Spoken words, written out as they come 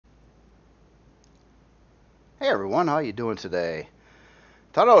Hey everyone, how you doing today?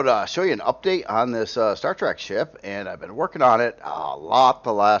 Thought I would show you an update on this Star Trek ship, and I've been working on it a lot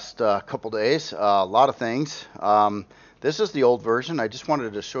the last couple days. A lot of things. This is the old version. I just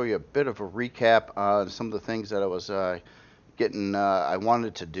wanted to show you a bit of a recap on some of the things that I was I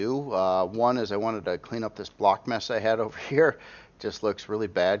wanted to do. One is I wanted to clean up this block mess I had over here. Just looks really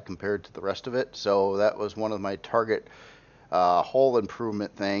bad compared to the rest of it. So that was one of my target hull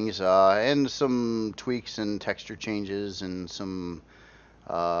improvement things, and some tweaks and texture changes and some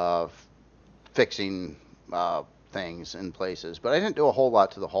uh, fixing things in places. But I didn't do a whole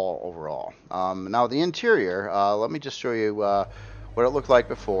lot to the hull overall. Now the interior, let me just show you what it looked like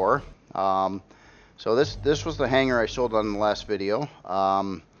before. So this was the hangar I showed on the last video.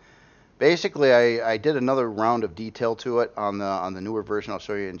 Basically, I did another round of detail to it on the newer version. I'll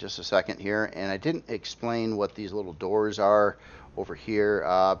show you in just a second here. And I didn't explain what these little doors are over here.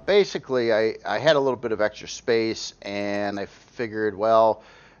 Basically, I had a little bit of extra space, and I figured, well,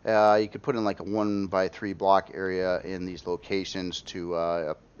 you could put in like a 1x3 block area in these locations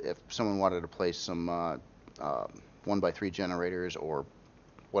to if someone wanted to place some 1x3 generators or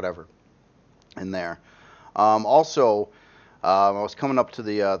whatever in there. Also, I was coming up to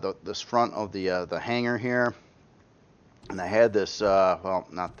this front of the hangar here, and I had this well,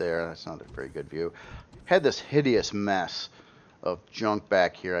 not there. That's not a very good view. Had this hideous mess of junk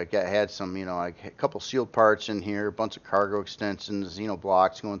back here. Had some, a couple sealed parts in here, a bunch of cargo extensions,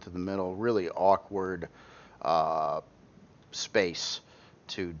 blocks going through the middle. Really awkward space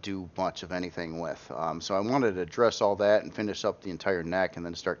to do much of anything with. So I wanted to address all that and finish up the entire neck, and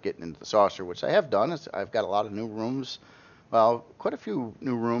then start getting into the saucer, which I have done. I've got a lot of new rooms. Well, quite a few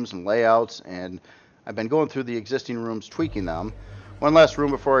new rooms and layouts, and I've been going through the existing rooms, tweaking them. One last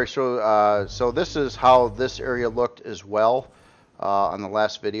room before I show, so this is how this area looked as well on the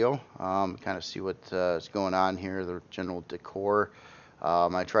last video. Kind of see what is going on here, the general decor.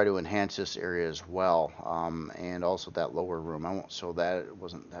 I try to enhance this area as well, and also that lower room. I won't show that, it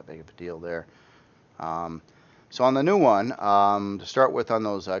wasn't that big of a deal there. So on the new one, to start with on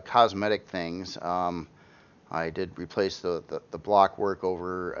those cosmetic things, I did replace the block work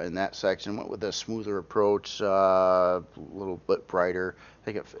over in that section. Went with a smoother approach, a little bit brighter. I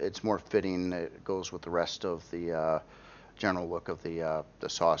think it's more fitting. It goes with the rest of the general look of the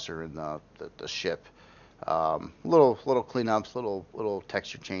saucer and the ship. Little cleanups, little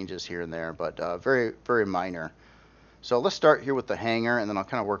texture changes here and there, but very very minor. So let's start here with the hangar, and then I'll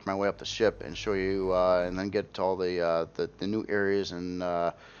kind of work my way up the ship and show you, and then get to all the new areas and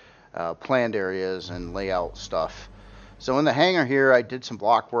planned areas and layout stuff. So in the hangar here, I did some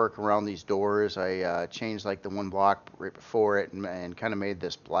block work around these doors. I changed like the one block right before it, and kind of made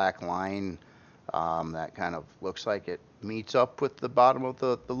this black line that kind of looks like it meets up with the bottom of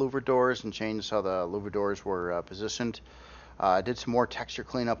the louver doors, and changed how the louver doors were positioned. I did some more texture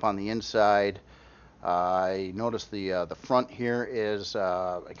cleanup on the inside. I noticed the front here is,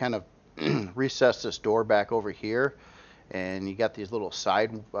 I kind of recessed this door back over here, and you got these little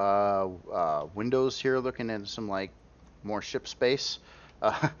side windows here looking into some like more ship space.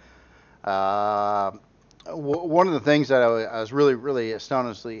 One of the things that I was really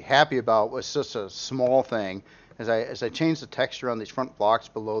astonishingly happy about was just a small thing. As I changed the texture on these front blocks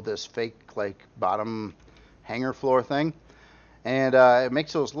below this fake like bottom hangar floor thing, and it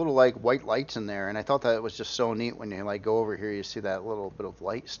makes those little like white lights in there, and I thought that was just so neat. When you like go over here, you see that little bit of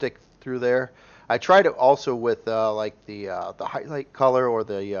light stick through there. I tried it also with like the highlight color, or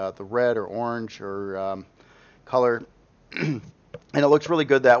the red or orange or color, and it looks really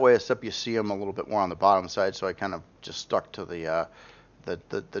good that way. Except you see them a little bit more on the bottom side, so I kind of just stuck to the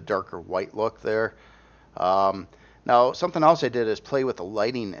darker white look there. Now something else I did is play with the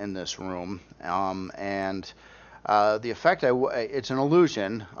lighting in this room, and the effect it's an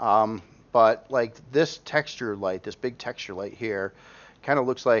illusion, but like this texture light, this big texture light here, kind of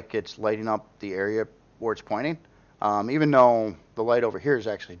looks like it's lighting up the area where it's pointing, even though the light over here is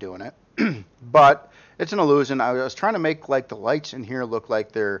actually doing it. But it's an illusion. I was trying to make like the lights in here look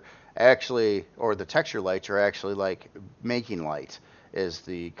like they're actually, or the texture lights are actually like making light, is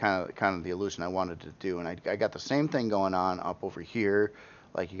the kind of the illusion I wanted to do. And I got the same thing going on up over here.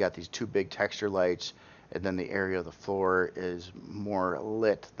 Like you got these two big texture lights, and then the area of the floor is more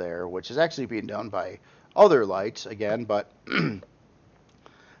lit there, which is actually being done by other lights again, but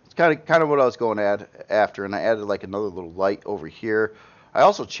it's kind of what I was going after, and I added like another little light over here. I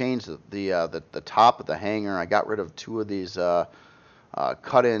also changed the top of the hangar. I got rid of two of these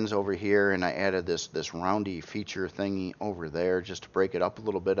cut-ins over here, and I added this roundy feature thingy over there just to break it up a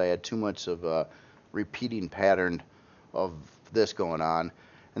little bit. I had too much of a repeating pattern of this going on.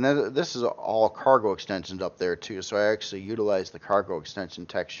 And then this is all cargo extensions up there too. So I actually utilize the cargo extension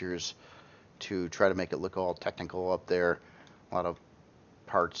textures to try to make it look all technical up there. A lot of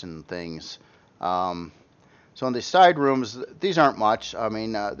parts and things. So in the side rooms, these aren't much. I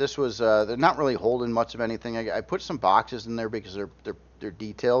mean, this was they're not really holding much of anything. I put some boxes in there because they're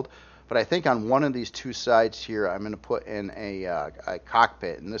detailed. But I think on one of these two sides here, I'm going to put in a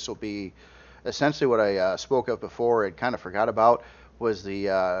cockpit, and this will be essentially what I spoke of before. I kind of forgot about was the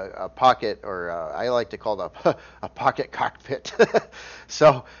a pocket, or I like to call it a pocket cockpit.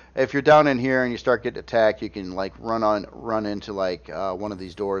 So if you're down in here and you start getting attacked, you can like run into like one of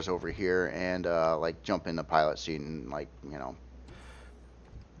these doors over here and like jump in the pilot seat and like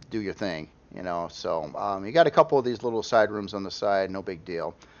do your thing. So you got a couple of these little side rooms on the side, no big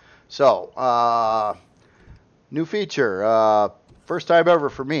deal. So new feature. First time ever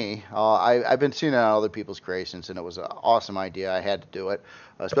for me. I've been seeing it on other people's creations, and it was an awesome idea. I had to do it,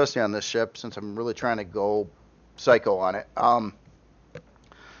 especially on this ship, since I'm really trying to go psycho on it.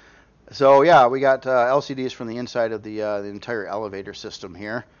 So yeah, we got LCDs from the inside of the entire elevator system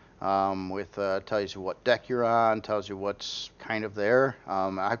here. Tells you what deck you're on, tells you what's kind of there.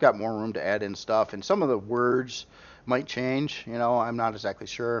 I've got more room to add in stuff, and some of the words might change. I'm not exactly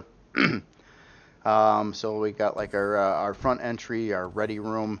sure. So we got like our front entry, our ready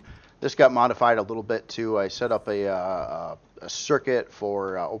room. This got modified a little bit too. I set up a circuit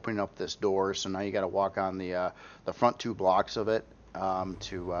for opening up this door. So now you got to walk on the front two blocks of it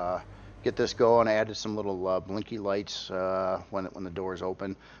to get this going. I added some little blinky lights when the doors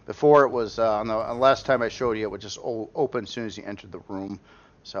open. Before it was on the last time I showed you, it would just open as soon as you entered the room.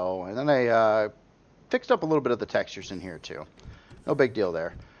 So and then I fixed up a little bit of the textures in here too. No big deal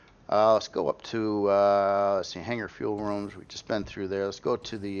there. Let's go up to, let's see, hangar fuel rooms. We just been through there. Let's go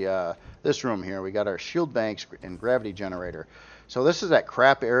to the this room here. We got our shield banks and gravity generator. So this is that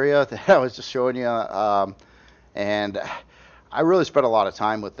crap area that I was just showing you. And I really spent a lot of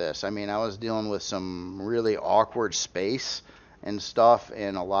time with this. I mean, I was dealing with some really awkward space and stuff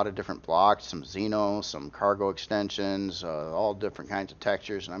in a lot of different blocks, some Xeno, some cargo extensions, all different kinds of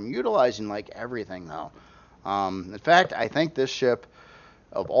textures. And I'm utilizing like everything though. In fact, I think this ship,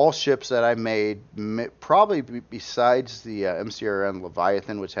 of all ships that I made, probably besides the MCRN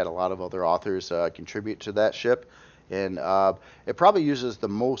Leviathan, which had a lot of other authors contribute to that ship, and it probably uses the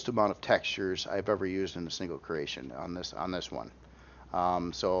most amount of textures I've ever used in a single creation on this one.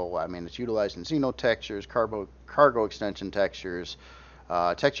 So I mean, it's utilizing Xeno textures, cargo extension textures,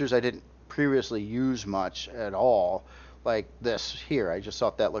 textures I didn't previously use much at all, like this here. I just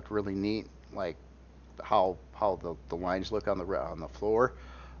thought that looked really neat, like how the lines look on the floor.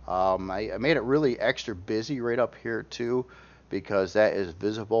 I made it really extra busy right up here too, because that is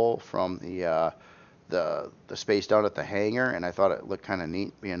visible from the space down at the hangar, and I thought it looked kind of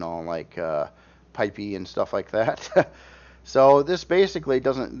neat, like pipey and stuff like that. So this basically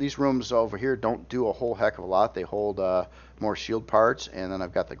doesn't. These rooms over here don't do a whole heck of a lot. They hold more shield parts, and then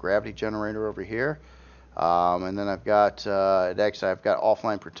I've got the gravity generator over here. And then I've got I've got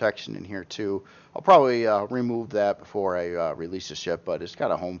offline protection in here too. I'll probably remove that before I release the ship, but it's got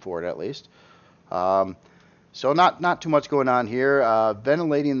a home for it at least. So not too much going on here.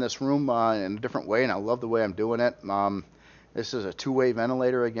 Ventilating this room in a different way, and I love the way I'm doing it. This is a two-way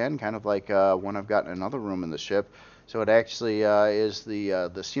ventilator again, kind of like one I've got in another room in the ship. So it actually is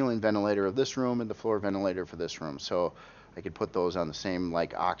the ceiling ventilator of this room and the floor ventilator for this room. So I could put those on the same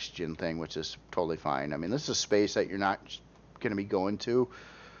like oxygen thing, which is totally fine. I mean, this is space that you're not going to be going to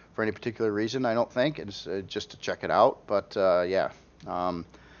for any particular reason, I don't think. It's just to check it out. But yeah. And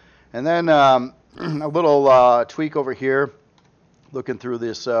then a little tweak over here, looking through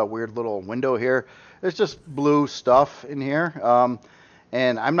this weird little window here. There's just blue stuff in here.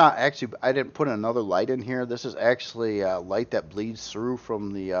 And I didn't put another light in here. This is actually light that bleeds through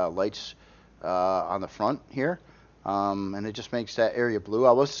from the lights on the front here. And it just makes that area blue.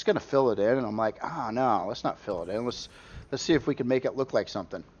 I was just going to fill it in, and I'm like, no, let's not fill it in. Let's see if we can make it look like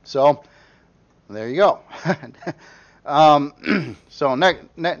something. So there you go. So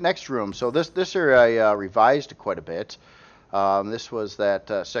next room. So this area I revised quite a bit. This was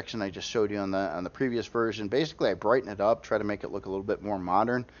that section I just showed you on the previous version. Basically, I brightened it up, try to make it look a little bit more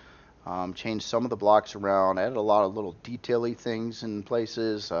modern. Changed some of the blocks around, added a lot of little detail-y things in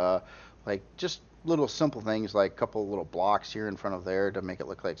places, like just little simple things like a couple of little blocks here in front of there to make it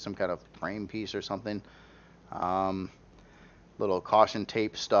look like some kind of frame piece or something. Little caution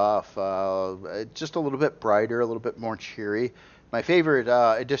tape stuff, just a little bit brighter, a little bit more cheery. My favorite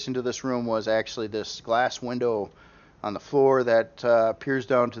addition to this room was actually this glass window on the floor that peers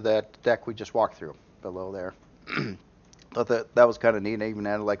down to that deck we just walked through below there. Thought that was kind of neat. I even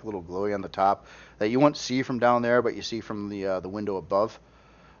added like a little glowy on the top that you won't see from down there, but you see from the window above.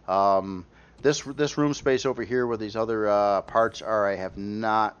 Um, this room space over here where these other parts are, I have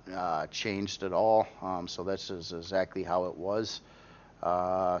not changed at all. So this is exactly how it was.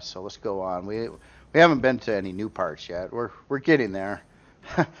 So let's go on. We haven't been to any new parts yet. We're getting there.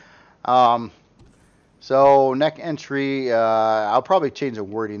 um, so neck entry, I'll probably change the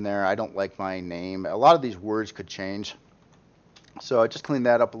wording there. I don't like my name. A lot of these words could change. So I just cleaned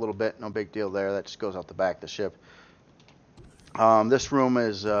that up a little bit. No big deal there. That just goes out the back of the ship. This room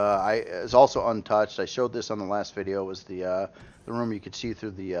is also untouched. I showed this on the last video. It was the room you could see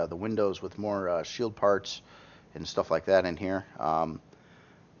through the windows with more shield parts and stuff like that in here.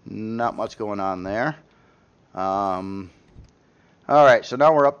 Not much going on there. All right, so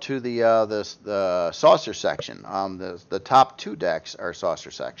now we're up to the saucer section. The top two decks are saucer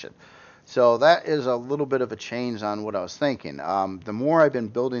section. So that is a little bit of a change on what I was thinking. The more I've been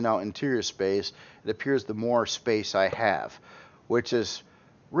building out interior space, it appears the more space I have, which is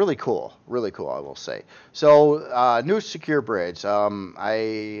really cool, I will say. So new secure bridge.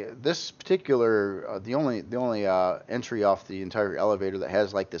 This particular the only entry off the entire elevator that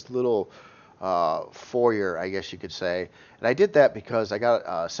has like this little foyer, I guess you could say. And I did that because I got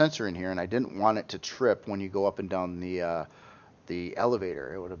a sensor in here and I didn't want it to trip when you go up and down the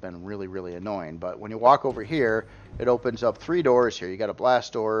elevator. It would have been really, really annoying. But when you walk over here, it opens up 3 doors here. You got a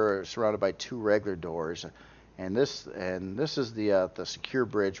blast door surrounded by 2 regular doors. And this is the secure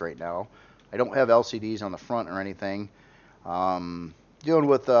bridge right now. I don't have LCDs on the front or anything. Dealing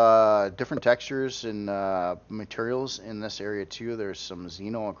with different textures and materials in this area too. There's some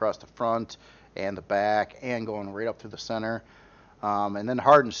Xeno across the front and the back and going right up through the center. And then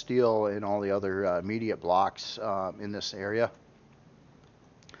hardened steel in all the other immediate blocks in this area.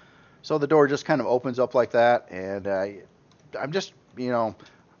 So the door just kind of opens up like that, and I'm just,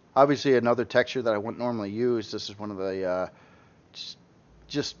 obviously another texture that I wouldn't normally use. This is one of the,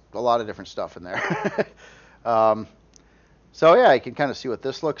 just a lot of different stuff in there. So yeah, you can kind of see what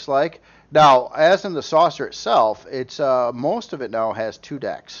this looks like. Now, as in the saucer itself, it's most of it now has 2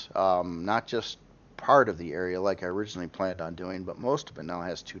 decks, not just part of the area like I originally planned on doing, but most of it now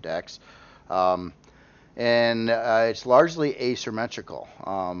has 2 decks. And it's largely asymmetrical.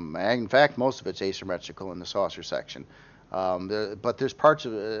 In fact, most of it's asymmetrical in the saucer section. But there's parts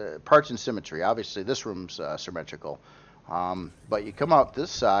in symmetry. Obviously, this room's symmetrical. But you come out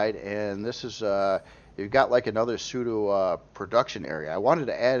this side, and this is you've got like another pseudo production area. I wanted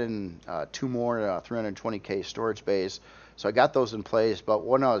to add in 2 more 320K storage bays, so I got those in place. But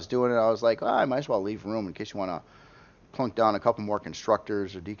when I was doing it, I was like, I might as well leave room in case you want to plunk down a couple more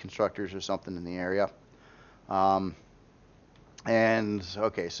constructors or deconstructors or something in the area. And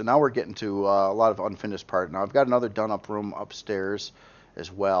okay, so now we're getting to a lot of unfinished part. Now I've got another done up room upstairs as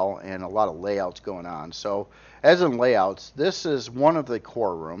well, and a lot of layouts going on. So as in layouts, this is one of the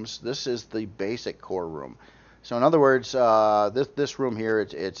core rooms. This is the basic core room. So in other words, this room here,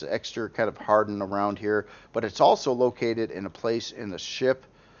 it's extra kind of hardened around here, but it's also located in a place in the ship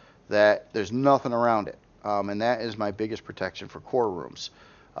that there's nothing around it. And that is my biggest protection for core rooms.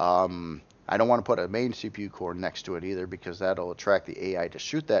 I don't want to put a main CPU core next to it either, because that'll attract the AI to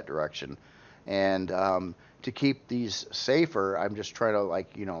shoot that direction. And to keep these safer, I'm just trying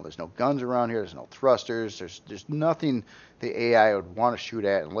to, there's no guns around here, there's no thrusters, there's nothing the AI would want to shoot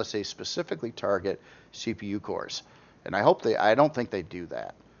at unless they specifically target CPU cores. And I don't think they do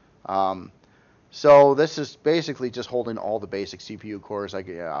that. So this is basically just holding all the basic CPU cores.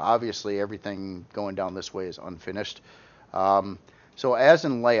 Obviously, everything going down this way is unfinished. So as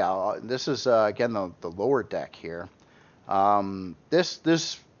in layout, this is, again, the lower deck here.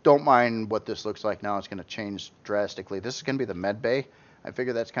 This don't mind what this looks like now. It's going to change drastically. This is going to be the med bay. I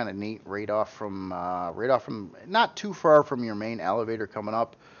figure that's kind of neat right off from not too far from your main elevator coming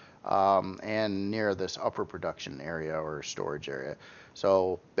up, and near this upper production area or storage area.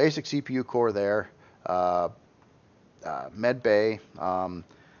 So basic CPU core there, med bay.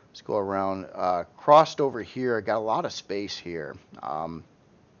 Let's go around. Crossed over here, I got a lot of space here.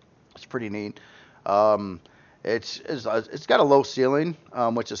 It's pretty neat. It's got a low ceiling,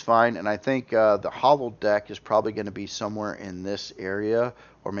 which is fine, and I think the hollow deck is probably going to be somewhere in this area,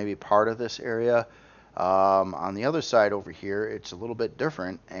 or maybe part of this area. On the other side over here, it's a little bit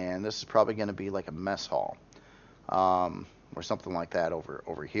different, and this is probably going to be like a mess hall, or something like that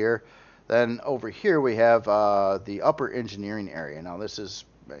over here. Then over here we have the upper engineering area. Now this is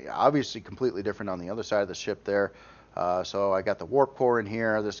obviously completely different on the other side of the ship there. So I got the warp core in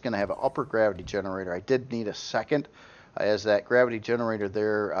here. This is going to have an upper gravity generator. I did need a second, as that gravity generator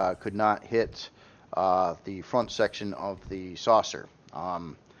there could not hit the front section of the saucer.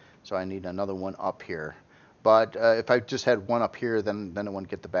 So I need another one up here. But if I just had one up here, then it wouldn't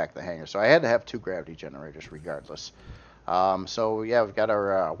get the back of the hangar. So I had to have two gravity generators regardless. So yeah, we've got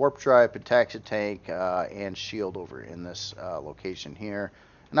our warp drive, pentaxid tank, and shield over in this location here.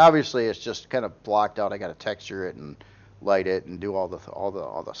 And obviously it's just kind of blocked out. I got to texture it and light it and do all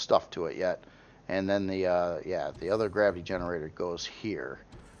the stuff to it yet. And then the other gravity generator goes here.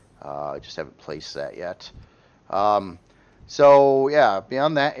 I just haven't placed that yet. So yeah,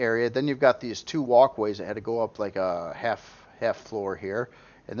 beyond that area, then you've got these two walkways that had to go up like a half floor here.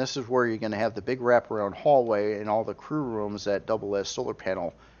 And this is where you're going to have the big wraparound hallway and all the crew rooms that double as solar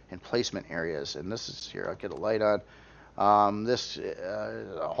panel and placement areas. And this is here, I'll get a light on. This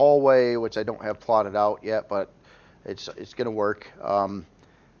hallway, which I don't have plotted out yet, but it's going to work.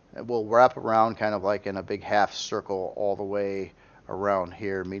 It will wrap around kind of like in a big half circle all the way around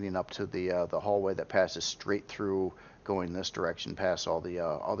here, meeting up to the hallway that passes straight through, going this direction past all the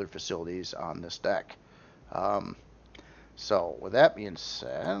other facilities on this deck. So with that being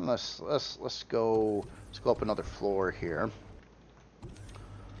said, let's go up another floor here,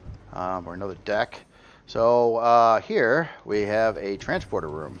 or another deck. So here we have a transporter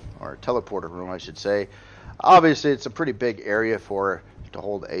room, or teleporter room, I should say. Obviously, it's a pretty big area to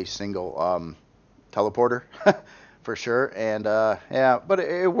hold a single teleporter, for sure. And yeah, but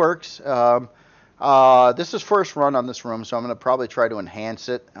it works. This is first run on this room, so I'm going to probably try to enhance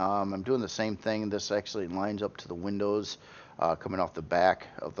it. I'm doing the same thing. This actually lines up to the windows coming off the back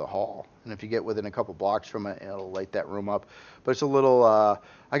of the hall. And if you get within a couple blocks from it, it'll light that room up. But it's a little, I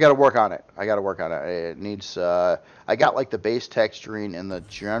got to work on it. It needs, I got like the base texturing and the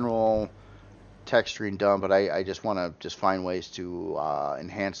general texturing done, but I just want to find ways to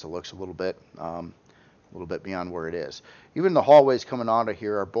enhance the looks a little bit beyond where it is. Even the hallways coming out of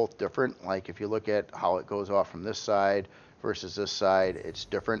here are both different. Like if you look at how it goes off from this side versus this side, it's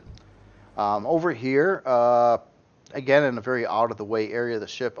different. Over here, again, in a very out of the way area of the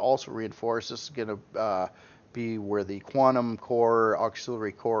ship, also reinforced. This is going to be where the quantum core,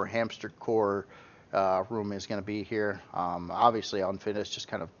 auxiliary core, hamster core room is going to be here. Obviously unfinished, just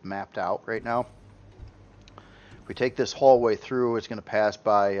kind of mapped out right now. If we take this hallway through, it's going to pass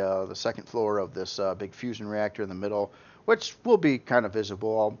by the second floor of this big fusion reactor in the middle, which will be kind of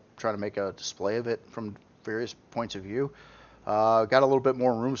visible. I'll try to make a display of it from various points of view. Got a little bit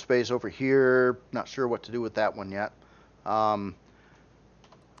more room space over here. Not sure what to do with that one yet. Get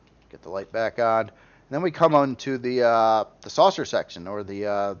the light back on. And then we come on to the saucer section, or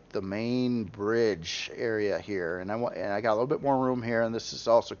the main bridge area here. And I got a little bit more room here, and this is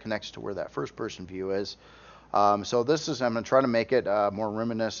also connects to where that first person view is. So this is, I'm going to try to make it more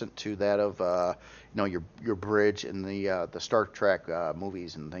reminiscent to that of your bridge in the Star Trek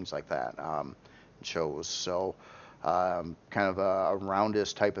movies and things like that, shows. So kind of a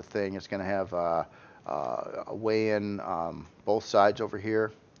roundish type of thing. It's going to have a way in both sides over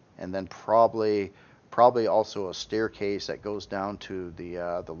here, and then probably also a staircase that goes down to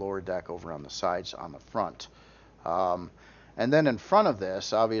the lower deck over on the sides on the front. And then in front of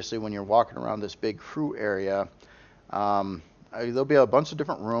this, obviously, when you're walking around this big crew area, there'll be a bunch of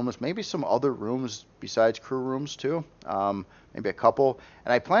different rooms, maybe some other rooms besides crew rooms too, maybe a couple.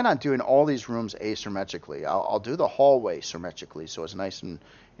 And I plan on doing all these rooms asymmetrically. I'll do the hallway symmetrically, so it's nice and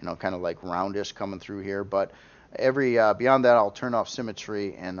kind of like roundish coming through here. But beyond that, I'll turn off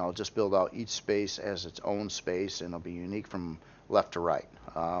symmetry, and I'll just build out each space as its own space, and it'll be unique from left to right.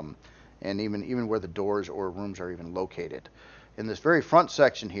 And even where the doors or rooms are even located. In this very front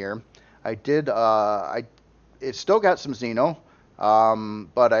section here, it's still got some Xeno,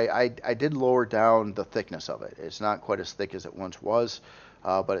 but I did lower down the thickness of it. It's not quite as thick as it once was,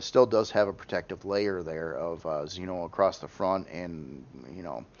 but it still does have a protective layer there of Xeno across the front and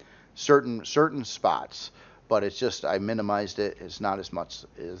certain spots. But it's just, I minimized it. It's not as much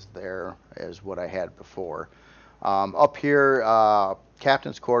as there as what I had before. Up here,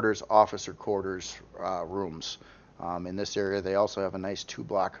 captain's quarters, officer quarters rooms. In this area, they also have a nice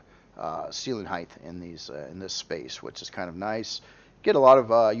 2-block ceiling height in this space, which is kind of nice. Get a lot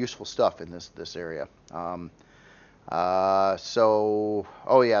of useful stuff in this area. Oh yeah,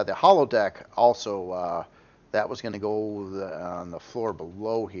 the holodeck also, that was going to go on the floor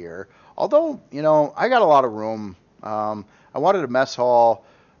below here. Although, I got a lot of room. I wanted a mess hall.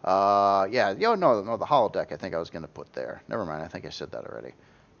 No, the holodeck I think I was going to put there. Never mind, I think I said that already.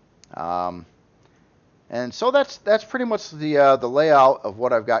 And so that's pretty much the layout of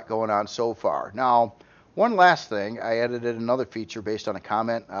what I've got going on so far. Now, one last thing, I edited another feature based on a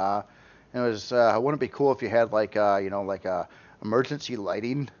comment. It was, wouldn't it be cool if you had like emergency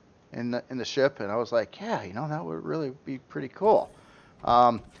lighting in the ship, and I was like, yeah, you know, that would really be pretty cool.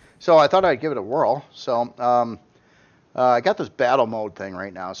 Um, so I thought I'd give it a whirl. So I got this battle mode thing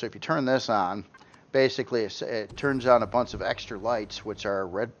right now. So if you turn this on, basically it turns on a bunch of extra lights, which are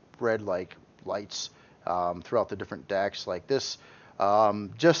red like lights throughout the different decks. Like this,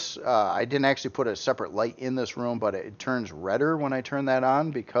 I didn't actually put a separate light in this room, but it turns redder when I turn that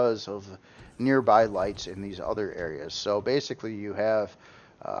on because of nearby lights in these other areas. So basically, you have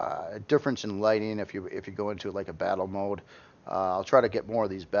a difference in lighting if you go into like a battle mode. I'll try to get more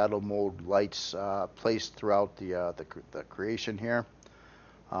of these battle mode lights placed throughout the creation here.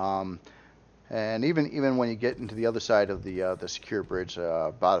 Um, and even when you get into the other side of the secure bridge,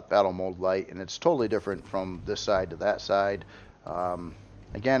 battle mode light, and it's totally different from this side to that side. Um,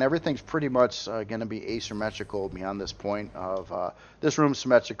 Again, everything's pretty much going to be asymmetrical beyond this point. Of this room's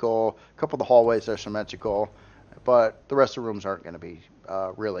symmetrical, a couple of the hallways are symmetrical, but the rest of the rooms aren't going to be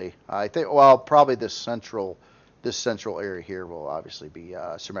really. I think, well, probably this central area here will obviously be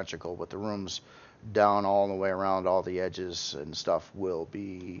symmetrical, but the rooms down all the way around all the edges and stuff will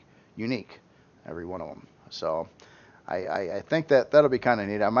be unique, every one of them. So I think that'll be kind of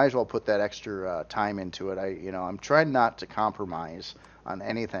neat. I might as well put that extra time into it. I'm trying not to compromise on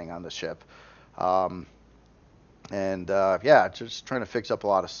anything on the ship. Yeah, just trying to fix up a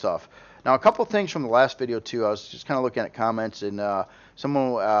lot of stuff. Now, a couple things from the last video too. I was just kind of looking at comments, and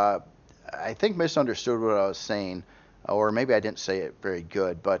someone I think misunderstood what I was saying, or maybe I didn't say it very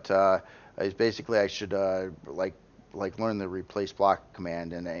good. But it's basically I should learn the replace block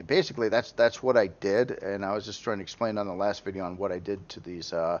command, and basically that's what I did. And I was just trying to explain on the last video on what I did to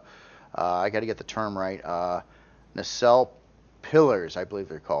these. I got to get the term right. Nacelle pillars, I believe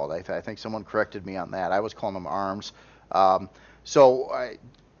they're called. I think someone corrected me on that. I was calling them arms.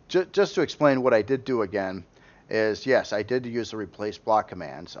 Just to explain what I did do again is, yes, I did use the replace block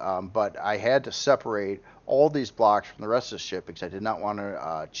commands, but I had to separate all these blocks from the rest of the ship because I did not want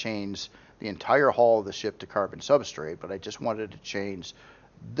to change the entire hull of the ship to carbon substrate, but I just wanted to change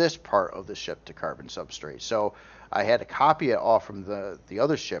this part of the ship to carbon substrate. So I had to copy it off from the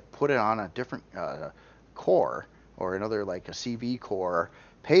other ship, put it on a different core, or another like a CV core,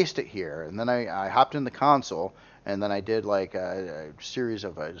 paste it here, and then I hopped in the console, and then I did like a series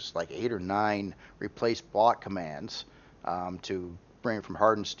of just like 8 or 9 replace block commands to bring it from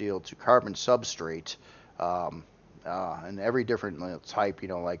hardened steel to carbon substrate, and every different type,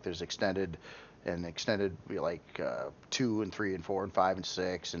 like there's extended like 2 and 3 and 4 and 5 and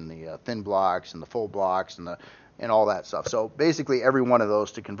 6, and the thin blocks and the full blocks and all that stuff. So basically every one of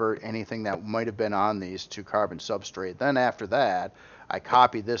those to convert anything that might have been on these to carbon substrate. Then after that, I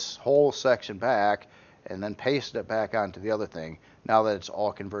copied this whole section back and then pasted it back onto the other thing, now that it's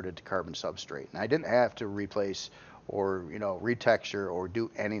all converted to carbon substrate. And I didn't have to replace or retexture or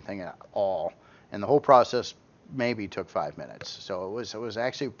do anything at all. And the whole process maybe took 5 minutes. So it was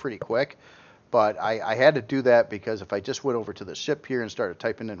actually pretty quick. But I had to do that because if I just went over to the ship here and started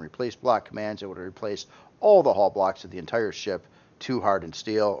typing in replace block commands, it would have replaced all the hull blocks of the entire ship to hardened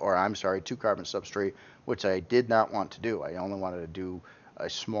steel, or I'm sorry, to carbon substrate, which I did not want to do. I only wanted to do a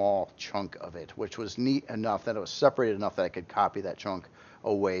small chunk of it, which was neat enough that it was separated enough that I could copy that chunk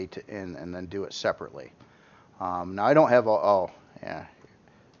away and then do it separately. Now I don't have yeah.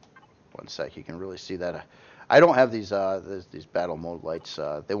 One sec, you can really see that. I don't have these battle mode lights.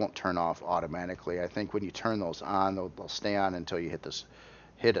 They won't turn off automatically. I think when you turn those on, they'll stay on until you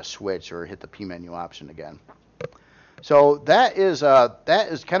hit a switch or hit the P menu option again. So that is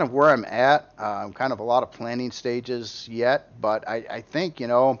kind of where I'm at. Kind of a lot of planning stages yet, but I think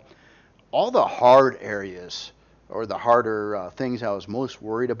all the hard areas or the harder things I was most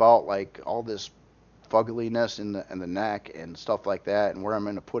worried about, like all this fuggliness in the neck and stuff like that, and where I'm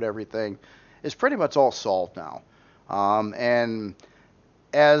going to put everything, is pretty much all solved now. And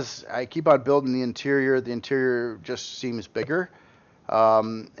as I keep on building the interior just seems bigger.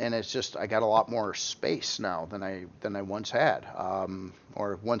 And it's just I got a lot more space now than I once had,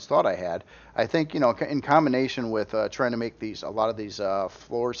 or once thought I had. I think in combination with trying to make a lot of these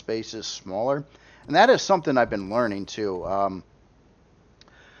floor spaces smaller, and that is something I've been learning too.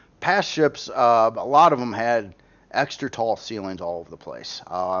 Past ships, a lot of them had extra tall ceilings all over the place,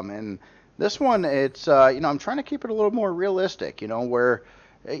 and this one, it's I'm trying to keep it a little more realistic, where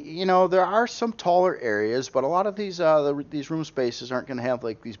there are some taller areas, but a lot of these room spaces aren't going to have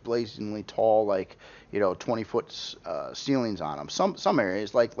like these blazingly tall, like 20-foot ceilings on them. Some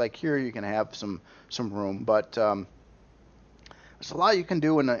areas like here you can have some room, but there's a lot you can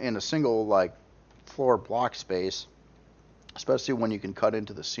do in a single like floor block space, especially when you can cut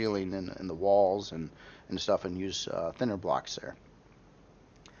into the ceiling and the walls and stuff and use thinner blocks there.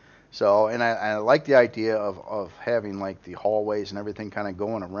 So, and I like the idea of having like the hallways and everything kind of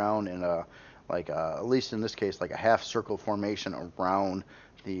going around in a at least in this case like a half circle formation around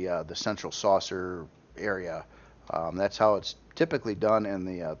the central saucer area. That's how it's typically done in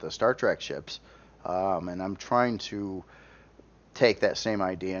the Star Trek ships, and I'm trying to take that same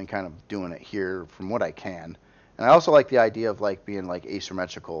idea and kind of doing it here from what I can. And I also like the idea of like being like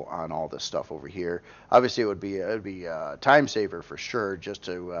asymmetrical on all this stuff over here. Obviously, it would be a time saver for sure just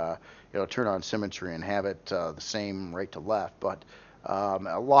to turn on symmetry and have it the same right to left. But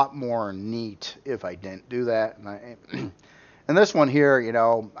a lot more neat if I didn't do that. And this one here,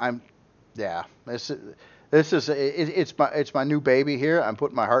 yeah, it's my new baby here. I'm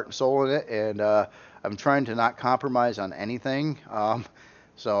putting my heart and soul in it, and I'm trying to not compromise on anything.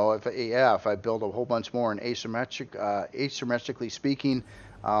 So if I build a whole bunch more in asymmetrically speaking,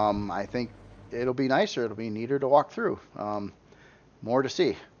 I think it'll be nicer. It'll be neater to walk through. More to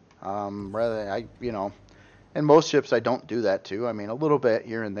see. And most ships I don't do that to. I mean, a little bit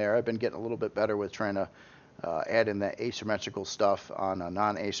here and there. I've been getting a little bit better with trying to add in that asymmetrical stuff on a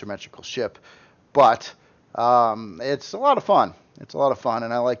non-asymmetrical ship. But it's a lot of fun. It's a lot of fun,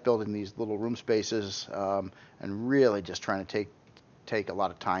 and I like building these little room spaces and really just trying to take a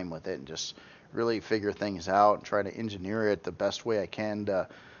lot of time with it and just really figure things out and try to engineer it the best way I can to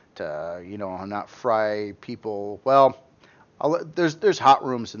not fry people. Well, there's hot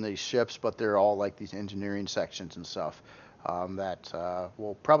rooms in these ships, but they're all like these engineering sections and stuff that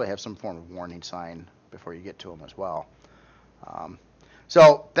will probably have some form of warning sign before you get to them as well.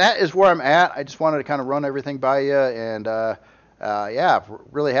 So that is where I'm at. I just wanted to kind of run everything by you, and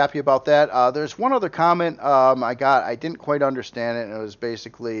really happy about that. There's one other comment I got. I didn't quite understand it, and it was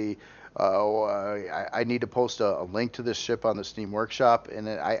basically I need to post a link to this ship on the Steam Workshop, and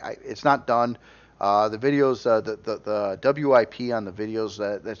it's not done. The videos, the WIP on the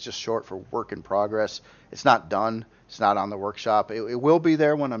videos, that's just short for work in progress. It's not done. It's not on the workshop. It will be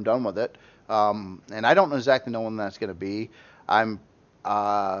there when I'm done with it. And I don't exactly know when that's going to be.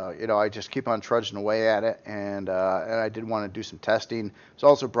 I just keep on trudging away at it, and I did want to do some testing. It's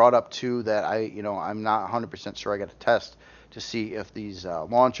also brought up too that I'm not 100% sure. I got to test to see if these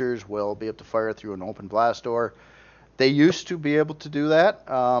launchers will be able to fire through an open blast door. They used to be able to do that.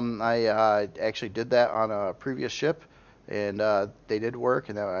 I actually did that on a previous ship, and they did work.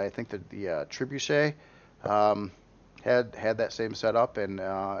 And I think that the Trebuchet had that same setup, and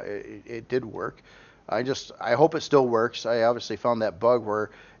it did work. I hope it still works. I obviously found that bug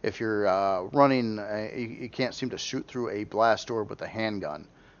where if you're running, you can't seem to shoot through a blast door with a handgun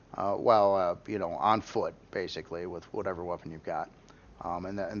while on foot, basically, with whatever weapon you've got.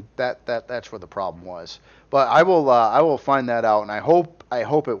 And that's where the problem was. But I will find that out, and I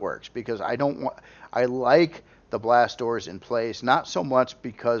hope it works, because I like the blast doors in place, not so much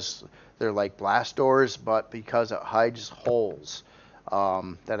because they're like blast doors, but because it hides holes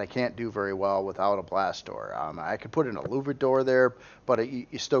that I can't do very well without a blast door. I could put in a louvered door there, but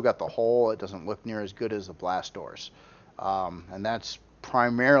you still got the hole. It doesn't look near as good as the blast doors, and that's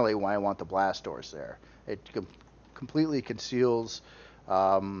primarily why I want the blast doors there. It completely conceals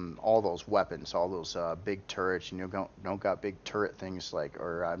all those weapons, all those big turrets, and you don't got big turret things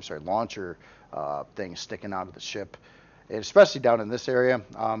launcher things sticking out of the ship, and especially down in this area.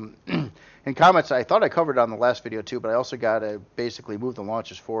 In comments, I thought I covered it on the last video too, but I also got to basically move the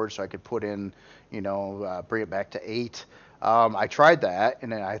launchers forward so I could put in, bring it back to 8. I tried that,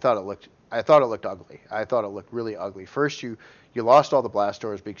 and I thought it looked ugly. I thought it looked really ugly. First, you lost all the blast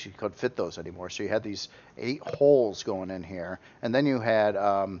doors because you couldn't fit those anymore. So you had these 8 holes going in here, and then you had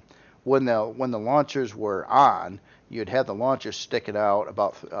when the launchers were on, you'd have the launchers sticking out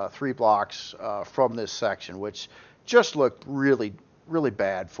about 3 blocks from this section, which just looked really, really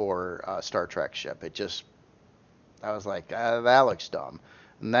bad for a Star Trek ship. I was like, that looks dumb.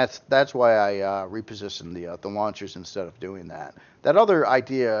 And that's why I repositioned the launchers instead of doing that. That other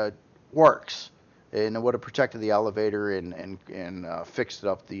idea works, and it would have protected the elevator and fixed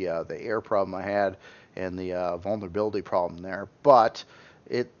up the air problem I had and the vulnerability problem there. But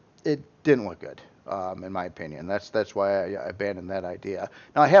it didn't look good, in my opinion. That's why I abandoned that idea.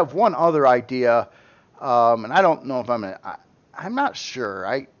 Now I have one other idea, and I don't know if I'm not sure.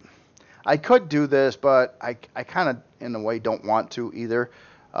 I could do this, but I kind of in a way don't want to either.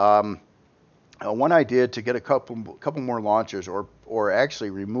 One idea to get a couple more launchers, or actually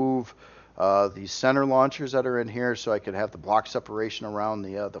remove these center launchers that are in here, so I could have the block separation around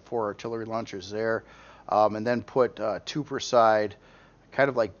the 4 artillery launchers there, and then put 2 per side, kind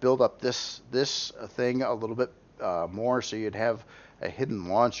of like build up this thing a little bit more, so you'd have a hidden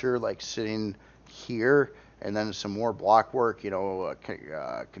launcher like sitting here, and then some more block work,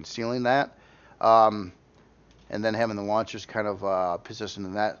 concealing that. Um, and then having the launchers kind of positioned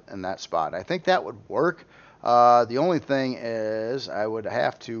in that spot. I think that would work. The only thing is I would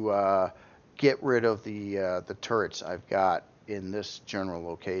have to get rid of the turrets I've got in this general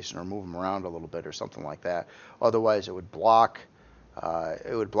location, or move them around a little bit or something like that. Otherwise, it would block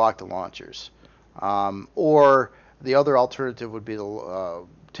the launchers. Or the other alternative would be to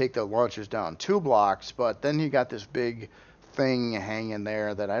take the launchers down 2 blocks, but then you got this big thing hanging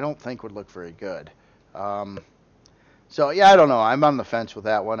there that I don't think would look very good. So yeah, I don't know. I'm on the fence with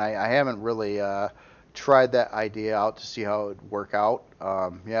that one. I haven't really tried that idea out to see how it would work out.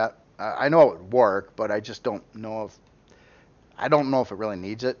 Yeah, I know it would work, but I just don't know if it really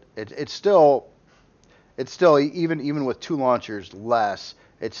needs it. It's still even with 2 launchers less,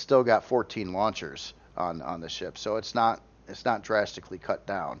 it's still got 14 launchers on the ship, so it's not drastically cut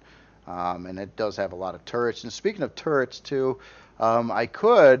down. And it does have a lot of turrets. And speaking of turrets too,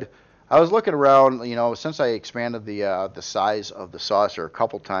 I was looking around, since I expanded the size of the saucer a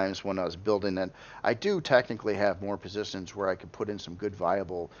couple times when I was building it. I do technically have more positions where I could put in some good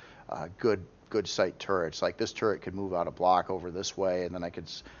viable, good sight turrets. Like this turret could move out a block over this way, and then I could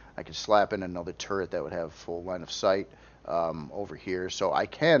slap in another turret that would have full line of sight over here. So I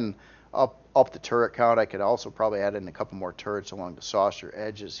can up the turret count. I could also probably add in a couple more turrets along the saucer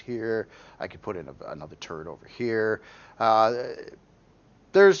edges here. I could put in another turret over here.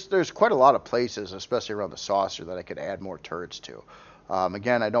 There's quite a lot of places, especially around the saucer, that I could add more turrets to.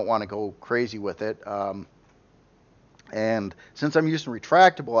 Again, I don't want to go crazy with it. And since I'm using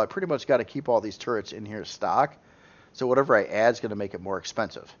retractable, I pretty much got to keep all these turrets in here stock. So whatever I add is going to make it more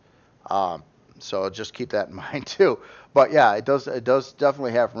expensive. So just keep that in mind too. But yeah, it does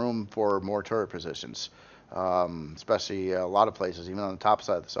definitely have room for more turret positions, especially a lot of places, even on the top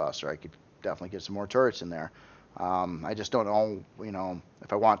side of the saucer. I could definitely get some more turrets in there. I just don't know,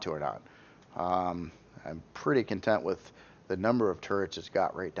 if I want to or not. I'm pretty content with the number of turrets it's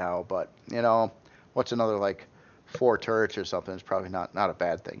got right now, but what's another like 4 turrets or something? It's probably not a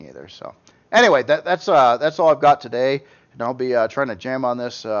bad thing either. So anyway, that's all I've got today, and I'll be trying to jam on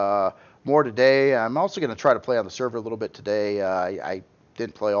this more today. I'm also going to try to play on the server a little bit today. I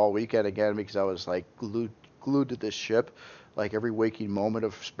didn't play all weekend again because I was like glued to this ship. Like every waking moment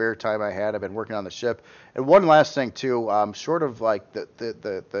of spare time I had, I've been working on the ship. And one last thing too, sort of like the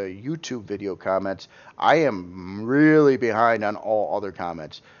YouTube video comments, I am really behind on all other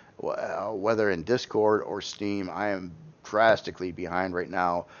comments, whether in Discord or Steam. I am drastically behind right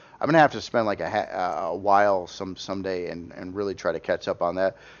now. I'm gonna have to spend like a while someday and really try to catch up on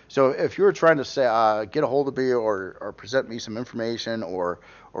that. So if you were trying to say get a hold of me or present me some information or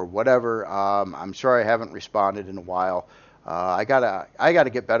whatever, I'm sure I haven't responded in a while. I gotta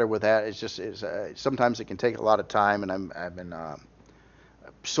get better with that. It's just sometimes it can take a lot of time, and I've been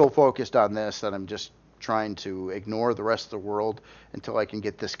so focused on this that I'm just trying to ignore the rest of the world until I can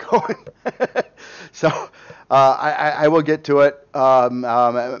get this going. So I will get to it.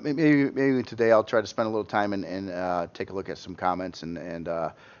 Maybe today I'll try to spend a little time and take a look at some comments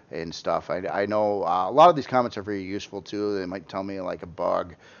and stuff. I know a lot of these comments are very useful too. They might tell me like a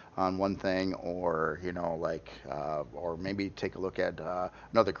bug on one thing, or or maybe take a look at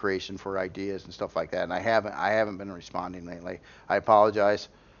another creation for ideas and stuff like that. And I haven't been responding lately. I apologize.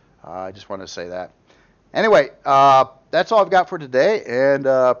 I just want to say that. Anyway, that's all I've got for today, and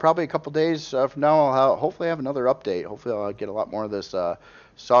probably a couple days from now I'll hopefully have another update. Hopefully I'll get a lot more of this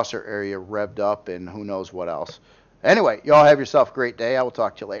saucer area revved up, and who knows what else. Anyway, y'all have yourself a great day. I will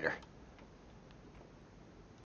talk to you later.